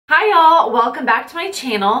Hi y'all, welcome back to my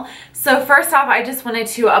channel. So first off, I just wanted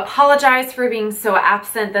to apologize for being so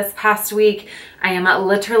absent this past week. I am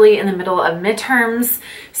literally in the middle of midterms,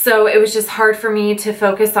 so it was just hard for me to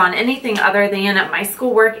focus on anything other than my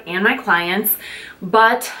schoolwork and my clients,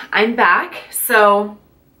 but I'm back. So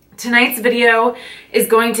tonight's video is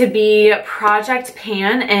going to be Project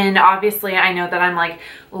Pan, and obviously I know that I'm like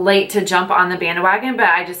late to jump on the bandwagon, but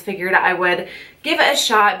I just figured I would give it a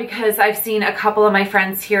shot because I've seen a couple of my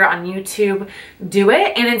friends here on YouTube do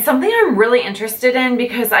it, and it's something I'm really interested in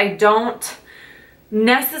because I don't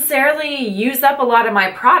necessarily use up a lot of my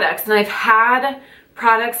products, and I've had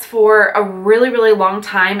products for a really long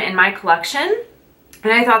time in my collection,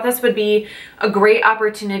 and I thought this would be a great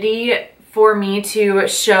opportunity for me to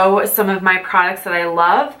show some of my products that I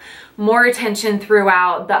love more attention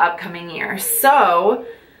throughout the upcoming year. So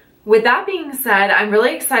with that being said, I'm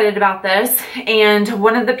really excited about this, and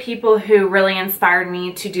one of the people who really inspired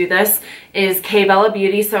me to do this is Bella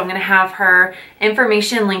Beauty, so I'm going to have her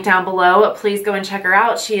information linked down below. Please go and check her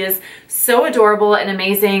out. She is so adorable and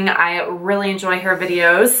amazing. I really enjoy her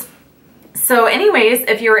videos. So anyways,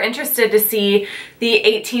 if you're interested to see the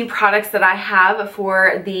 18 products that I have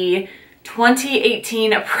for the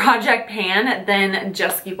 2018 Project Pan, then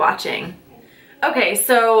just keep watching. Okay,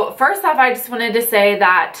 so first off, I just wanted to say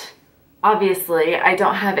that obviously I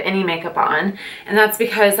don't have any makeup on, and that's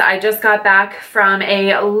because I just got back from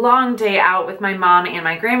a long day out with my mom and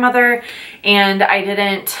my grandmother, and I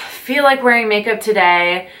didn't feel like wearing makeup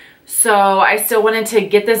today. So I still wanted to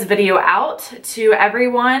get this video out to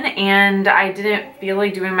everyone, and I didn't feel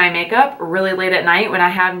like doing my makeup really late at night when I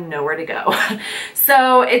have nowhere to go.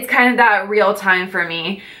 So it's kind of that real time for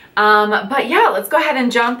me. But yeah, let's go ahead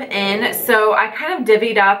and jump in. So I kind of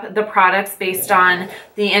divvied up the products based on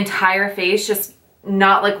the entire face, just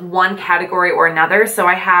not like one category or another. So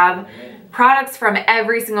I have products from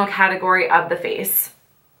every single category of the face.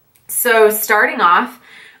 So starting off,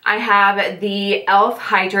 I have the e.l.f.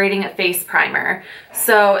 Hydrating Face Primer.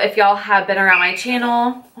 So if y'all have been around my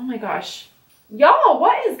channel, oh my gosh, y'all,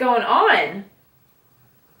 what is going on?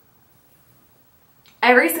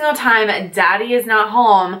 Every single time daddy is not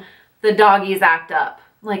home, the doggies act up.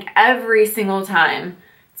 Like every single time.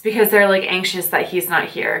 It's because they're like anxious that he's not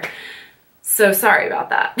here. So sorry about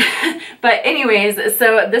that. But anyways,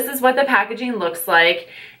 so this is what the packaging looks like.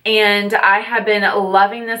 And I have been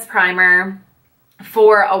loving this primer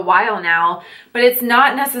for a while now, but it's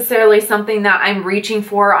not necessarily something that I'm reaching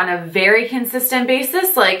for on a very consistent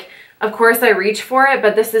basis. Like, of course I reach for it,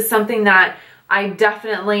 but this is something that I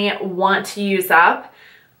definitely want to use up.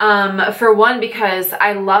 For one, because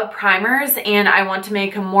I love primers and I want to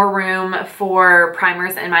make more room for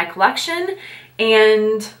primers in my collection,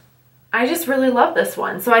 and I just really love this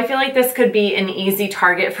one. So I feel like this could be an easy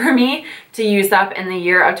target for me to use up in the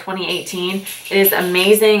year of 2018. It is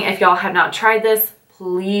amazing. If y'all have not tried this,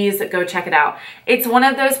 please go check it out. It's one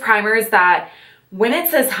of those primers that when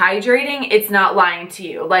it says hydrating, it's not lying to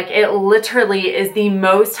you. Like, it literally is the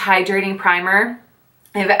most hydrating primer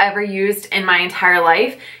I've ever used in my entire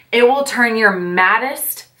life. It will turn your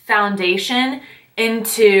mattest foundation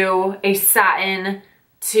into a satin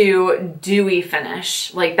to dewy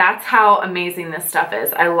finish. Like, that's how amazing this stuff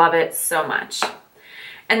is. I love it so much.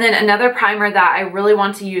 And then another primer that I really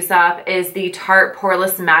want to use up is the Tarte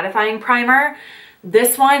Poreless Mattifying Primer.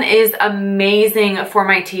 This one is amazing for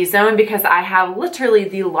my T-zone because I have literally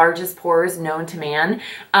the largest pores known to man,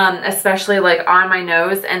 especially like on my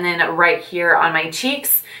nose and then right here on my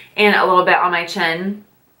cheeks and a little bit on my chin.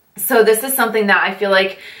 So this is something that I feel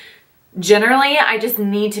like generally I just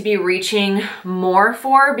need to be reaching more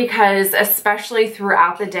for, because especially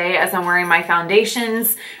throughout the day as I'm wearing my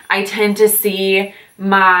foundations, I tend to see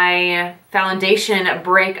my foundation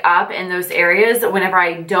break up in those areas whenever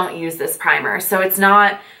I don't use this primer. So it's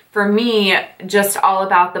not, for me, just all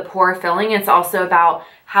about the pore filling. It's also about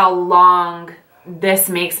how long this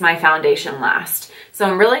makes my foundation last. So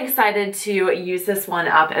I'm really excited to use this one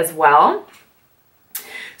up as well.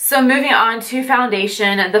 So moving on to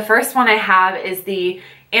foundation, the first one I have is the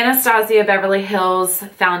Anastasia Beverly Hills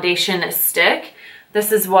Foundation Stick.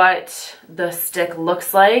 This is what the stick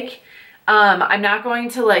looks like. I'm not going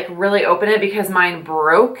to like really open it because mine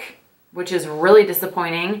broke, which is really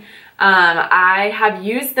disappointing. I have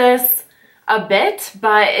used this a bit,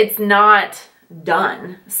 but it's not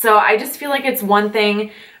done. So I just feel like it's one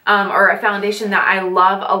thing, or a foundation that I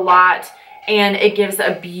love a lot, and it gives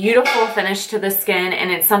a beautiful finish to the skin,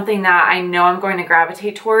 and it's something that I know I'm going to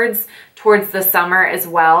gravitate towards the summer as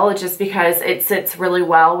well, just because it sits really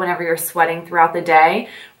well whenever you're sweating throughout the day,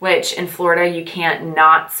 which in Florida you can't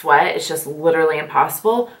not sweat. It's just literally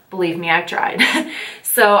impossible. Believe me, I've tried.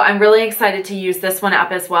 So I'm really excited to use this one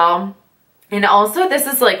up as well. And also this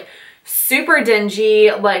is like super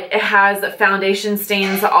dingy, like it has foundation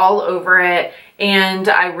stains all over it, and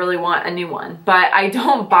I really want a new one. But I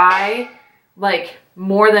don't buy like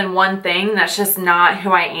more than one thing. That's just not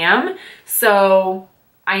who I am. So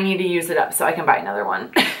I need to use it up so I can buy another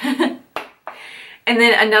one. And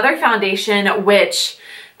then another foundation, which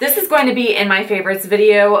this is going to be in my favorites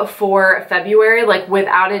video for February, like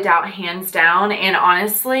without a doubt, hands down. And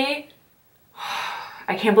honestly,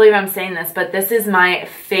 I can't believe I'm saying this, but this is my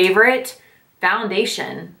favorite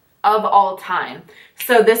foundation of all time.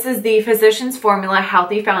 So this is the Physicians Formula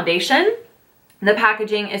Healthy Foundation. The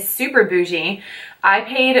packaging is super bougie. I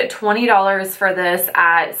paid $20 for this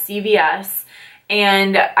at CVS,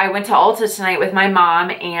 and I went to Ulta tonight with my mom,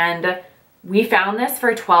 and we found this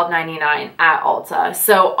for $12.99 at Ulta.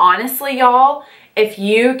 So honestly, y'all, if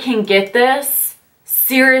you can get this,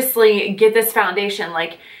 seriously get this foundation.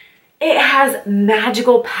 Like, it has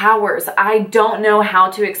magical powers. I don't know how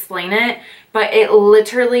to explain it, but it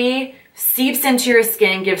literally seeps into your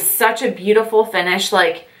skin, gives such a beautiful finish.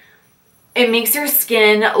 Like, it makes your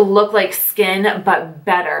skin look like skin, but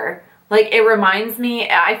better. Like, it reminds me,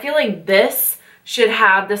 I feel like this should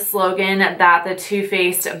have the slogan that the Too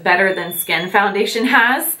Faced Better Than Skin foundation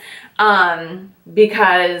has,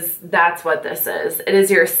 because that's what this is. It is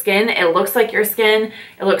your skin. It looks like your skin.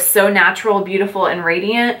 It looks so natural, beautiful, and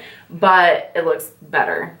radiant, but it looks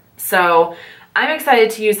better. So I'm excited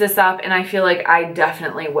to use this up, and I feel like I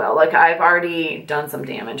definitely will. Like, I've already done some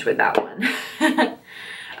damage with that one.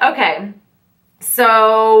 Okay,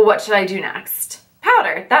 so what should I do next?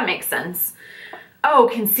 Powder, that makes sense. Oh,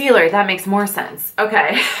 concealer, that makes more sense.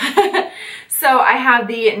 Okay. So I have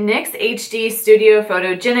the NYX HD Studio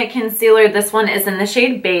Photogenic Concealer. This one is in the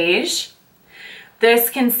shade Beige.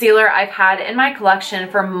 This concealer I've had in my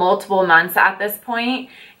collection for multiple months at this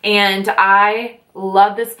point, and I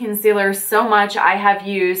love this concealer so much. I have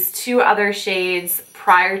used two other shades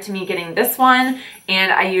prior to me getting this one,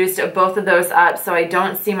 and I used both of those up, so I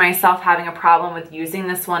don't see myself having a problem with using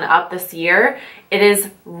this one up this year. It is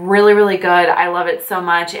really, really good. I love it so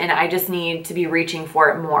much, and I just need to be reaching for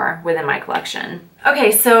it more within my collection.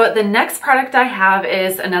 Okay, so the next product I have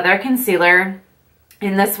is another concealer,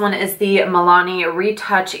 and this one is the Milani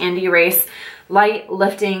Retouch and Erase Light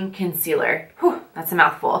Lifting Concealer. Whew, that's a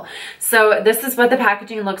mouthful. So this is what the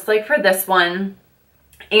packaging looks like for this one.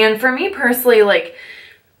 And for me personally, like,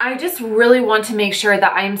 I just really want to make sure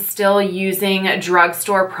that I'm still using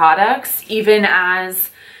drugstore products, even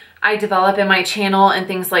as I develop in my channel and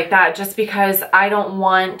things like that, just because I don't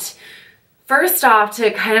want, first off,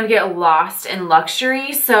 to kind of get lost in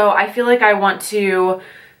luxury. So I feel like I want to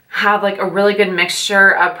have like a really good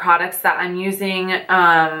mixture of products that I'm using,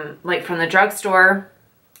 like from the drugstore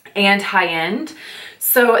and high-end.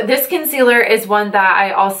 So this concealer is one that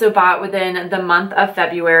I also bought within the month of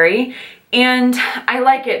February, and I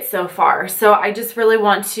like it so far. So I just really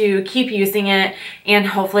want to keep using it, and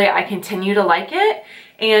hopefully I continue to like it.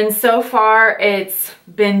 And so far it's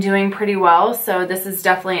been doing pretty well. So this is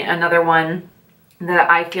definitely another one that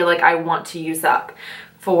I feel like I want to use up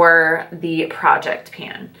for the project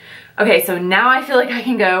pan. Okay, so now I feel like I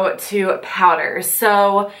can go to powder.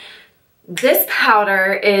 So this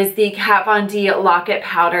powder is the Kat Von D Lockit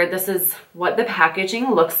powder. This is what the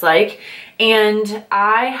packaging looks like. And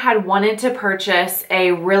I had wanted to purchase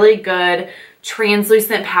a really good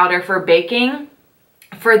translucent powder for baking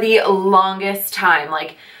for the longest time.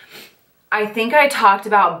 Like, I think I talked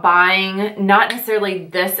about buying not necessarily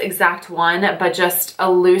this exact one, but just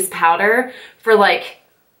a loose powder for like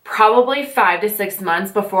probably 5 to 6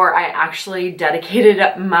 months before I actually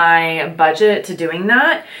dedicated my budget to doing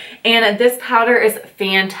that. And this powder is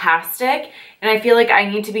fantastic, and I feel like I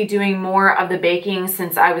need to be doing more of the baking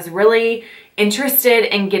since I was really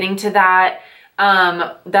interested in getting to that.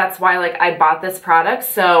 That's why like I bought this product.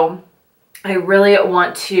 So I really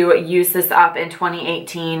want to use this up in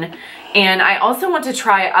 2018. And I also want to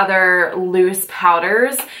try other loose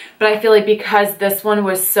powders, but I feel like because this one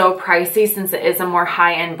was so pricey, since it is a more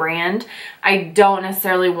high-end brand, I don't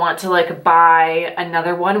necessarily want to like buy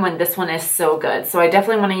another one when this one is so good. So I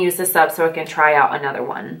definitely want to use this up so I can try out another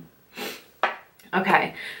one.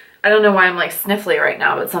 Okay, I don't know why I'm like sniffly right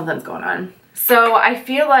now, but something's going on. So I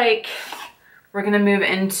feel like we're gonna move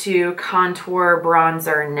into contour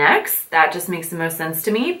bronzer next. That just makes the most sense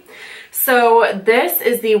to me. So this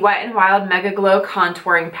is the Wet n Wild Megaglo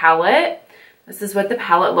Contouring Palette. This is what the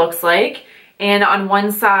palette looks like. And on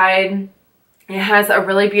one side, it has a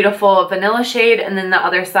really beautiful vanilla shade, and then the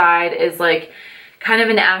other side is like kind of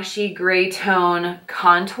an ashy gray tone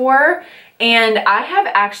contour. And I have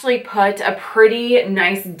actually put a pretty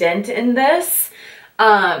nice dent in this,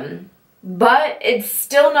 but it's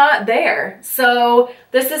still not there. So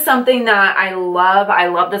this is something that I love. I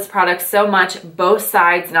love this product so much, both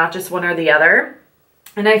sides, not just one or the other.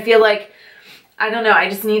 And I feel like, I don't know, I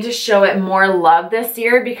just need to show it more love this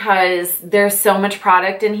year because there's so much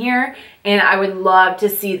product in here, and I would love to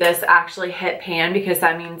see this actually hit pan because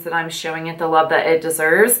that means that I'm showing it the love that it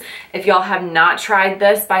deserves. If y'all have not tried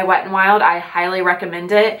this by Wet n Wild, I highly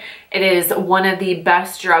recommend it. It is one of the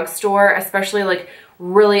best drugstore, especially like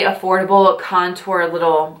really affordable contour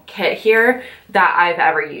little kit here that I've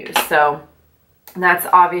ever used. So that's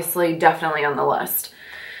obviously definitely on the list.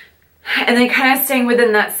 And then kind of staying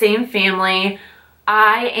within that same family,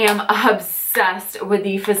 I am obsessed with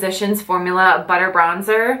the Physicians Formula Butter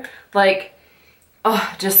Bronzer. Like,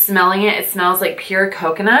 oh, just smelling it, it smells like pure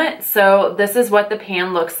coconut. So this is what the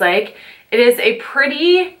pan looks like. It is a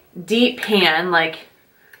pretty deep pan, like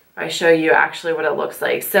if I show you actually what it looks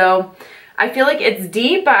like. So I feel like it's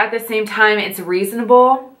deep, but at the same time, it's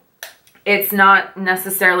reasonable. It's not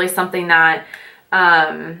necessarily something that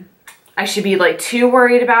I should be like too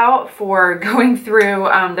worried about for going through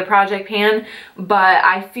the project pan, but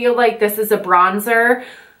I feel like this is a bronzer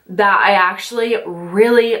that I actually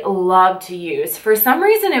really love to use. For some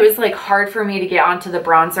reason, it was like hard for me to get onto the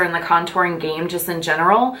bronzer and the contouring game just in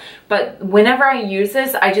general, but whenever I use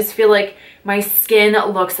this, I just feel like my skin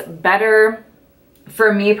looks better.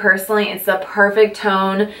 For me personally, it's the perfect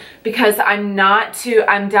tone because I'm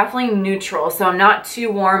definitely neutral. So I'm not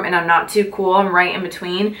too warm and I'm not too cool. I'm right in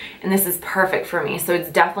between, and this is perfect for me. So it's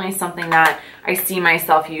definitely something that I see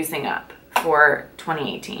myself using up for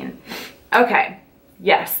 2018. Okay,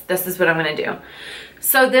 yes, this is what I'm gonna do.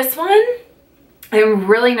 So this one I'm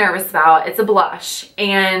really nervous about. It's a blush,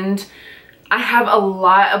 and I have a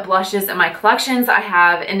lot of blushes in my collections. I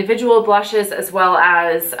have individual blushes as well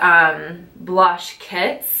as blush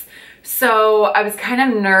kits. So I was kind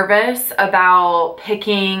of nervous about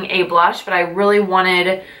picking a blush, but I really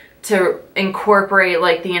wanted to incorporate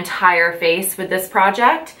like the entire face with this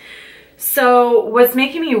project. So what's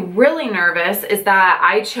making me really nervous is that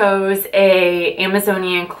I chose a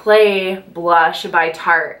Amazonian Clay blush by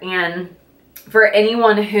Tarte. And for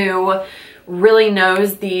anyone who really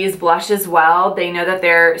knows these blushes well, they know that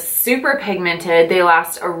they're super pigmented. They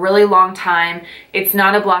last a really long time. It's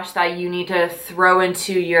not a blush that you need to throw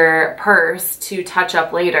into your purse to touch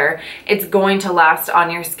up later. It's going to last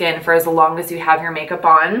on your skin for as long as you have your makeup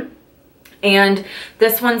on. And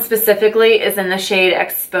this one specifically is in the shade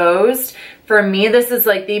Exposed. For me, this is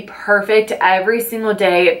like the perfect every single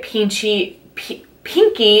day pinky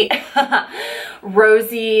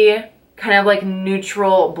rosy kind of like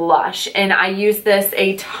neutral blush, and I used this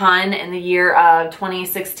a ton in the year of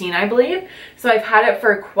 2016, I believe. So I've had it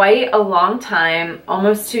for quite a long time,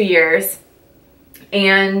 almost 2 years,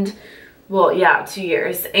 and well, yeah, 2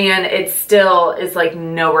 years, and it still is like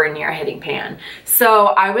nowhere near hitting pan. So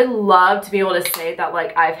I would love to be able to say that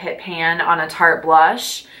like I've hit pan on a Tarte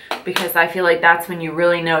blush, because I feel like that's when you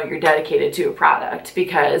really know you're dedicated to a product,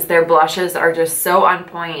 because their blushes are just so on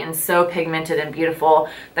point and so pigmented and beautiful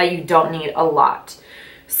that you don't need a lot.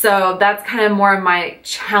 So that's kind of more of my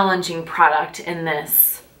challenging product in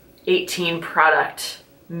this 18 product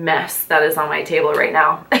mess that is on my table right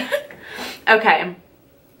now. Okay,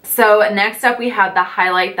 so next up we have the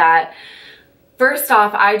highlight that first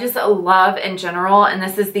off, I just love in general, and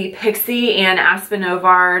this is the Pixi and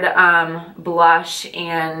Aspynovard blush,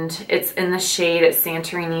 and it's in the shade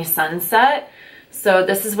Santorini Sunset. So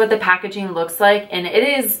this is what the packaging looks like, and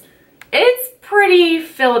it's pretty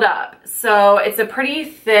filled up. So it's a pretty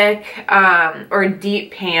thick or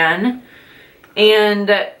deep pan, and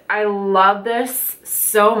I love this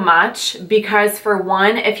so much because, for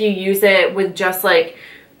one, if you use it with just like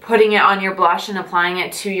putting it on your blush and applying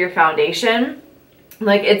it to your foundation,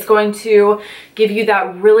 like it's going to give you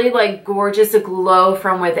that really like gorgeous glow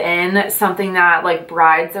from within, something that like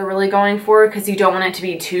brides are really going for because you don't want it to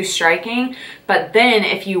be too striking. But then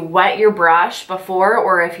if you wet your brush before,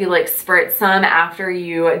 or if you like spritz some after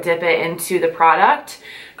you dip it into the product,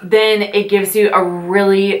 then it gives you a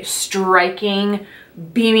really striking,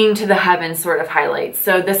 beaming to the heavens sort of highlight.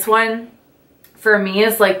 So this one for me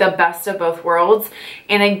is like the best of both worlds.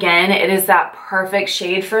 And again, it is that perfect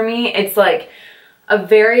shade for me. It's like a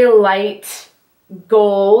very light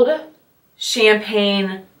gold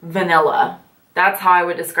champagne vanilla. That's how I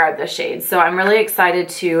would describe the shade. So I'm really excited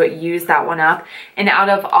to use that one up. And out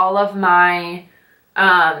of all of my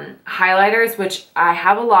highlighters, which I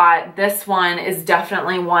have a lot, this one is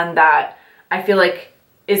definitely one that I feel like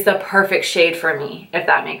is the perfect shade for me, if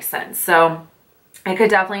that makes sense. So I could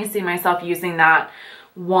definitely see myself using that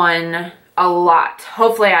one a lot.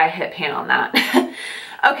 Hopefully I hit pan on that.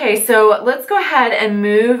 Okay, so let's go ahead and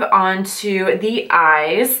move on to the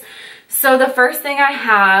eyes. So the first thing I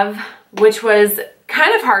have, which was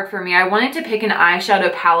kind of hard for me, I wanted to pick an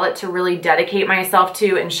eyeshadow palette to really dedicate myself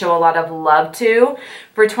to and show a lot of love to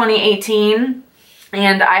for 2018.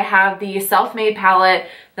 And I have the Self-Made palette,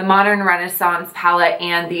 the Modern Renaissance palette,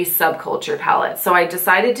 and the Subculture palette. So I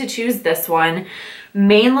decided to choose this one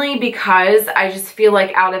mainly because I just feel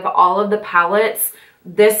like out of all of the palettes,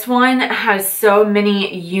 this one has so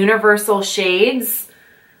many universal shades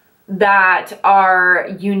that are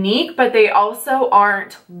unique, but they also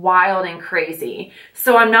aren't wild and crazy.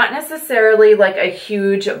 So I'm not necessarily like a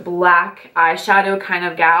huge black eyeshadow kind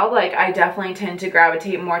of gal. Like I definitely tend to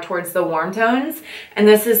gravitate more towards the warm tones, and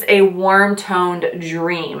this is a warm toned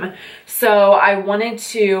dream. So I wanted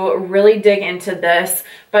to really dig into this,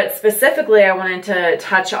 but specifically I wanted to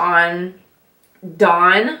touch on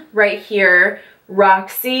Dawn right here,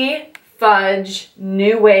 Roxy, Fudge,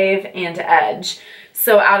 New Wave, and Edge.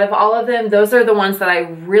 So out of all of them, those are the ones that I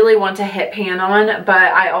really want to hit pan on, but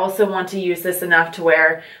I also want to use this enough to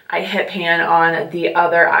where I hit pan on the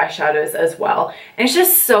other eyeshadows as well. And it's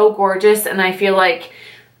just so gorgeous, and I feel like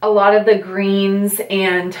a lot of the greens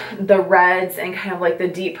and the reds and kind of like the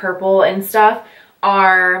deep purple and stuff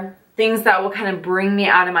are things that will kind of bring me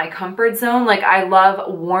out of my comfort zone. Like I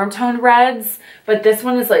love warm toned reds, but this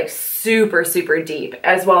one is like super, super deep,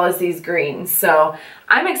 as well as these greens. So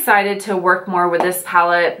I'm excited to work more with this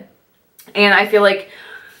palette. And I feel like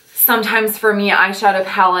sometimes for me, eyeshadow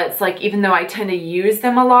palettes, like even though I tend to use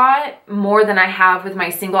them a lot more than I have with my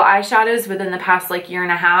single eyeshadows within the past like year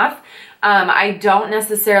and a half, I don't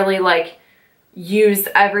necessarily like use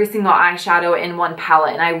every single eyeshadow in one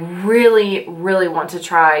palette, and I really, really want to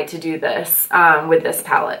try to do this with this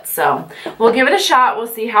palette. So we'll give it a shot, we'll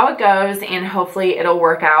see how it goes, and hopefully it'll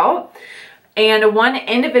work out. And one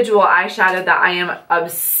individual eyeshadow that I am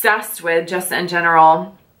obsessed with just in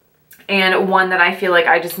general, and one that I feel like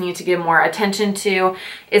I just need to give more attention to,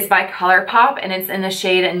 is by Colourpop, and it's in the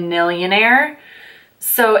shade Nillionaire.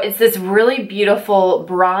 So it's this really beautiful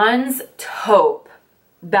bronze taupe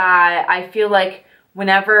that I feel like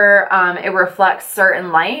whenever it reflects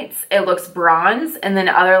certain lights, it looks bronze, and then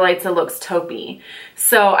other lights it looks taupey.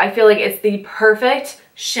 So I feel like it's the perfect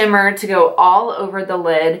shimmer to go all over the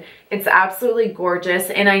lid. It's absolutely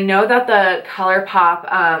gorgeous, and I know that the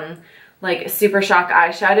Colourpop like Super Shock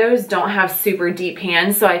eyeshadows don't have super deep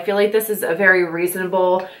pans, so I feel like this is a very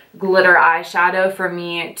reasonable glitter eyeshadow for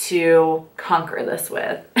me to conquer this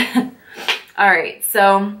with. Alright,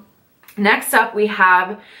 so next up we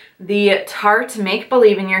have the Tarte Make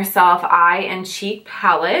Believe in Yourself Eye and Cheek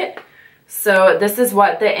palette. So this is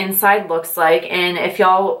what the inside looks like, and if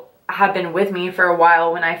y'all have been with me for a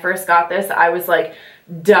while, when I first got this, I was like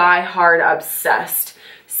die hard obsessed.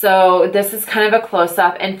 So this is kind of a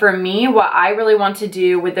close-up, and for me, what I really want to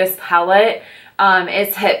do with this palette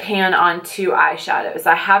is hit pan on two eyeshadows.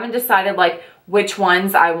 I haven't decided like which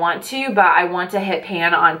ones I want to, but I want to hit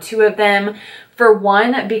pan on two of them. For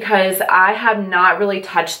one, because I have not really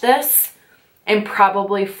touched this in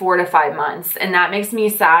probably 4 to 5 months, and that makes me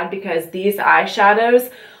sad because these eyeshadows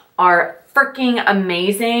are freaking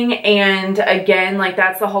amazing. And again, like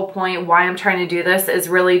that's the whole point why I'm trying to do this, is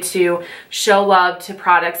really to show love to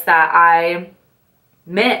products that I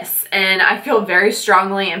miss and I feel very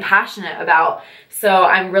strongly and passionate about. So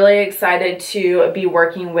I'm really excited to be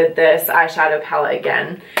working with this eyeshadow palette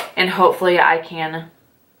again, and hopefully I can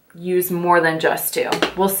use more than just two.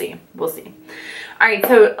 We'll see. We'll see. All right,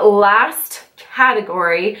 so last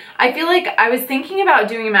category. I feel like I was thinking about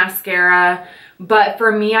doing mascara, but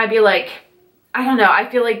for me, I'd be like, I don't know, I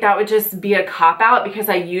feel like that would just be a cop-out because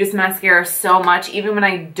I use mascara so much. Even when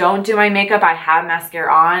I don't do my makeup, I have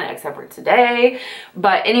mascara on, except for today.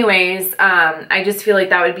 But anyways, I just feel like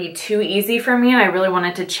that would be too easy for me, and I really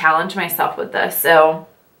wanted to challenge myself with this. So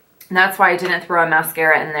that's why I didn't throw a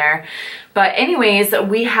mascara in there. But anyways,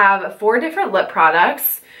 we have 4 different lip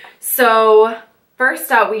products. So first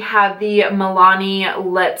up, we have the Milani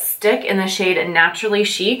lipstick in the shade Naturally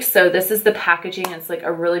Chic. So this is the packaging. It's like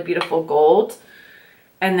a really beautiful gold.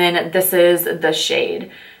 And then this is the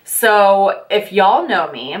shade. So if y'all know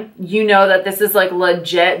me, you know that this is like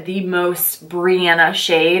legit the most Brianna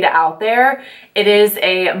shade out there. It is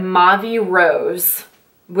a Mauve Rose,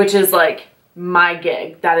 which is like my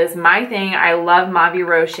gig. That is my thing. I love Mauve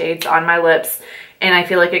Rose shades on my lips, and I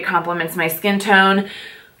feel like it complements my skin tone.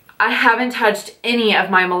 I haven't touched any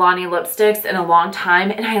of my Milani lipsticks in a long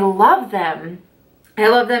time, and I love them. I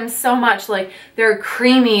love them so much. Like, they're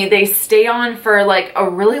creamy. They stay on for like a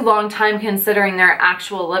really long time considering they're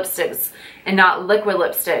actual lipsticks and not liquid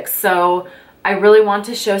lipsticks. So I really want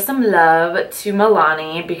to show some love to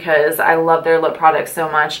Milani because I love their lip products so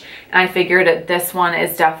much. And I figured that this one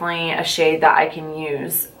is definitely a shade that I can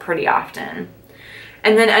use pretty often.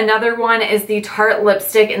 And then another one is the Tarte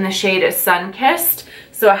lipstick in the shade Sunkissed.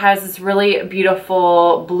 So it has this really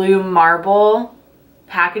beautiful blue marble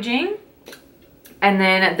packaging. And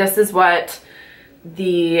then this is what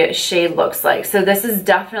the shade looks like. So this is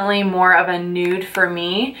definitely more of a nude for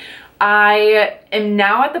me. I am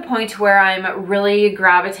now at the point where I'm really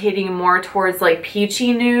gravitating more towards like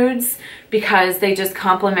peachy nudes because they just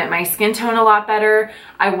complement my skin tone a lot better.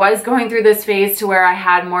 I was going through this phase to where I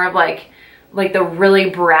had more of like the really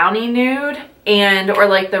browny nude or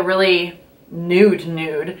like the really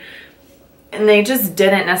nude. And they just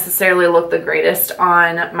didn't necessarily look the greatest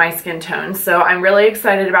on my skin tone. So I'm really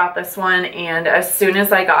excited about this one. And as soon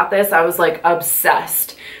as I got this, I was like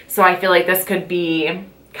obsessed. So I feel like this could be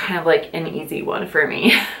kind of like an easy one for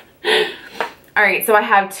me. All right, so I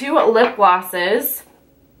have two lip glosses.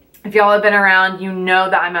 If y'all have been around, you know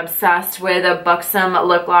that I'm obsessed with a Buxom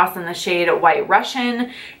lip gloss in the shade White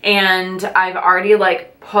Russian. And I've already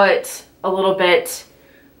like put a little bit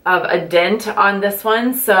of a dent on this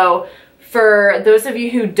one. So for those of you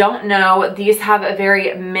who don't know, these have a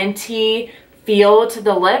very minty feel to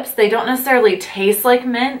the lips. They don't necessarily taste like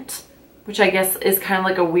mint, which I guess is kind of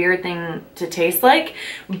like a weird thing to taste like,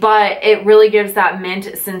 but it really gives that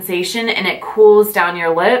mint sensation and it cools down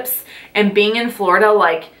your lips. And being in Florida,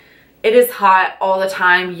 like, it is hot all the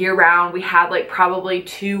time, year round. We had like probably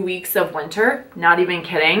 2 weeks of winter, not even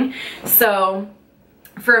kidding. So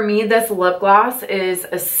for me, this lip gloss is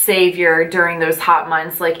a savior during those hot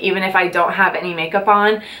months. Like, even if I don't have any makeup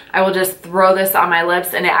on, I will just throw this on my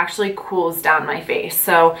lips and it actually cools down my face.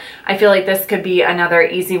 So I feel like this could be another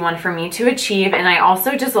easy one for me to achieve. And I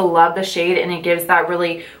also just love the shade, and it gives that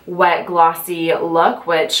really wet, glossy look,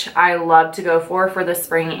 which I love to go for the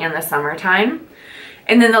spring and the summertime.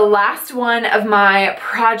 And then the last one of my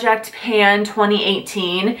Project Pan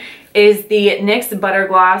 2018 is the NYX Butter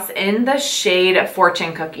Gloss in the shade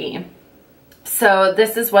Fortune Cookie. So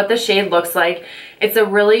this is what the shade looks like. It's a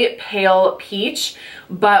really pale peach,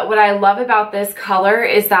 but what I love about this color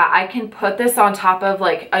is that I can put this on top of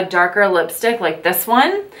like a darker lipstick like this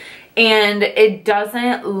one, and it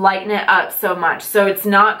doesn't lighten it up so much. So it's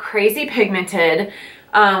not crazy pigmented,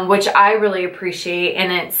 which I really appreciate,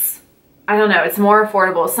 and it's, I don't know, it's more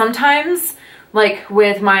affordable. Sometimes, like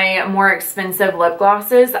with my more expensive lip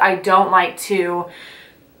glosses, I don't like to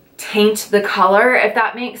taint the color, if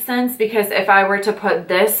that makes sense, because if I were to put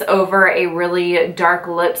this over a really dark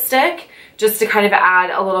lipstick just to kind of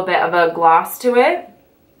add a little bit of a gloss to it,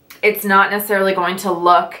 it's not necessarily going to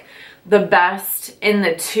look the best in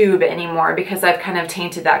the tube anymore because I've kind of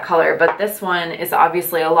tainted that color. But this one is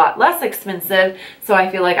obviously a lot less expensive, so I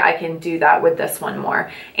feel like I can do that with this one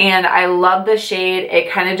more. And I love the shade. It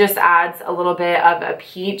kind of just adds a little bit of a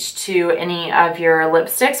peach to any of your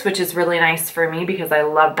lipsticks, which is really nice for me because I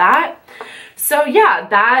love that. So yeah,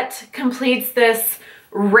 that completes this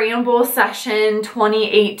ramble session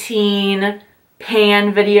 2018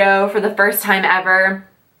 pan video for the first time ever.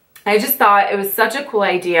 I just thought it was such a cool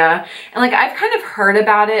idea, and like I've kind of heard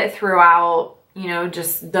about it throughout, you know,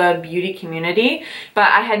 just the beauty community, but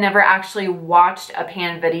I had never actually watched a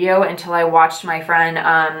pan video until I watched my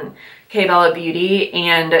friend K-Bella Beauty,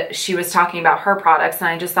 and she was talking about her products, and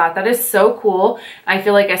I just thought that is so cool. I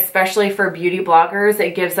feel like especially for beauty bloggers,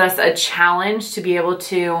 it gives us a challenge to be able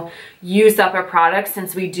to use up a product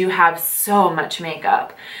since we do have so much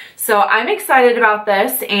makeup. So I'm excited about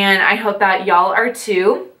this, and I hope that y'all are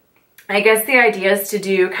too. I guess the idea is to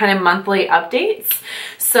do kind of monthly updates.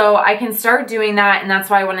 So I can start doing that, and that's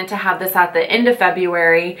why I wanted to have this at the end of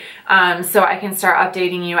February, so I can start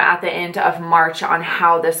updating you at the end of March on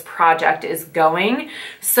how this project is going.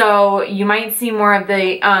 So you might see more of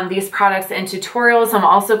these products in tutorials. I'm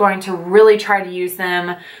also going to really try to use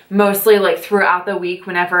them mostly like throughout the week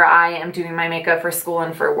whenever I am doing my makeup for school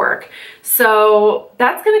and for work. So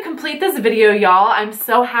that's going to complete this video, y'all. I'm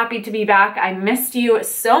so happy to be back. I missed you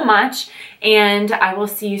so much, and I will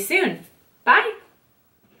see you soon. Bye.